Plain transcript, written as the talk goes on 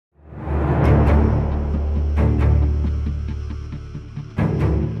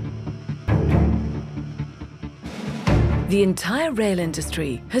The entire rail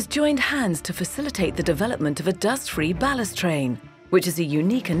industry has joined hands to facilitate the development of a dust-free ballast train, which is a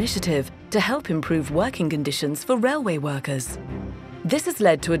unique initiative to help improve working conditions for railway workers. This has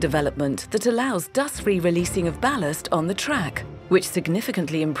led to a development that allows dust-free releasing of ballast on the track, which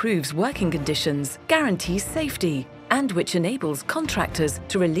significantly improves working conditions, guarantees safety, and which enables contractors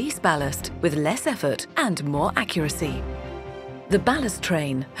to release ballast with less effort and more accuracy. The ballast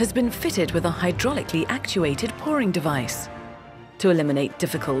train has been fitted with a hydraulically actuated pouring device to eliminate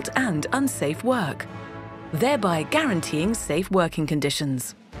difficult and unsafe work, thereby guaranteeing safe working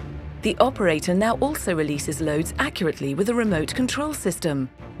conditions. The operator now also releases loads accurately with a remote control system,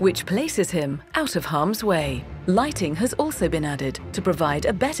 which places him out of harm's way. Lighting has also been added to provide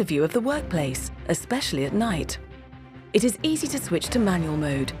a better view of the workplace, especially at night. It is easy to switch to manual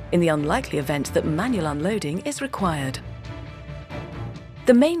mode in the unlikely event that manual unloading is required.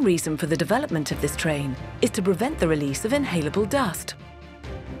 The main reason for the development of this train is to prevent the release of inhalable dust.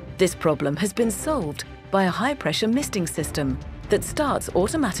 This problem has been solved by a high-pressure misting system that starts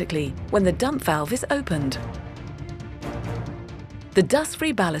automatically when the dump valve is opened. The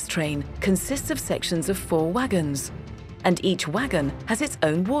dust-free ballast train consists of sections of 4 wagons, and each wagon has its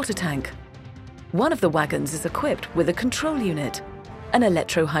own water tank. One of the wagons is equipped with a control unit, an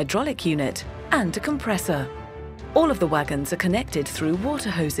electro-hydraulic unit, and a compressor. All of the wagons are connected through water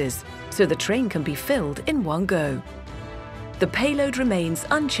hoses, so the train can be filled in one go. The payload remains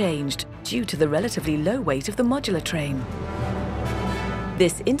unchanged due to the relatively low weight of the modular train.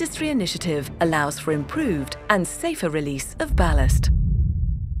 This industry initiative allows for improved and safer release of ballast.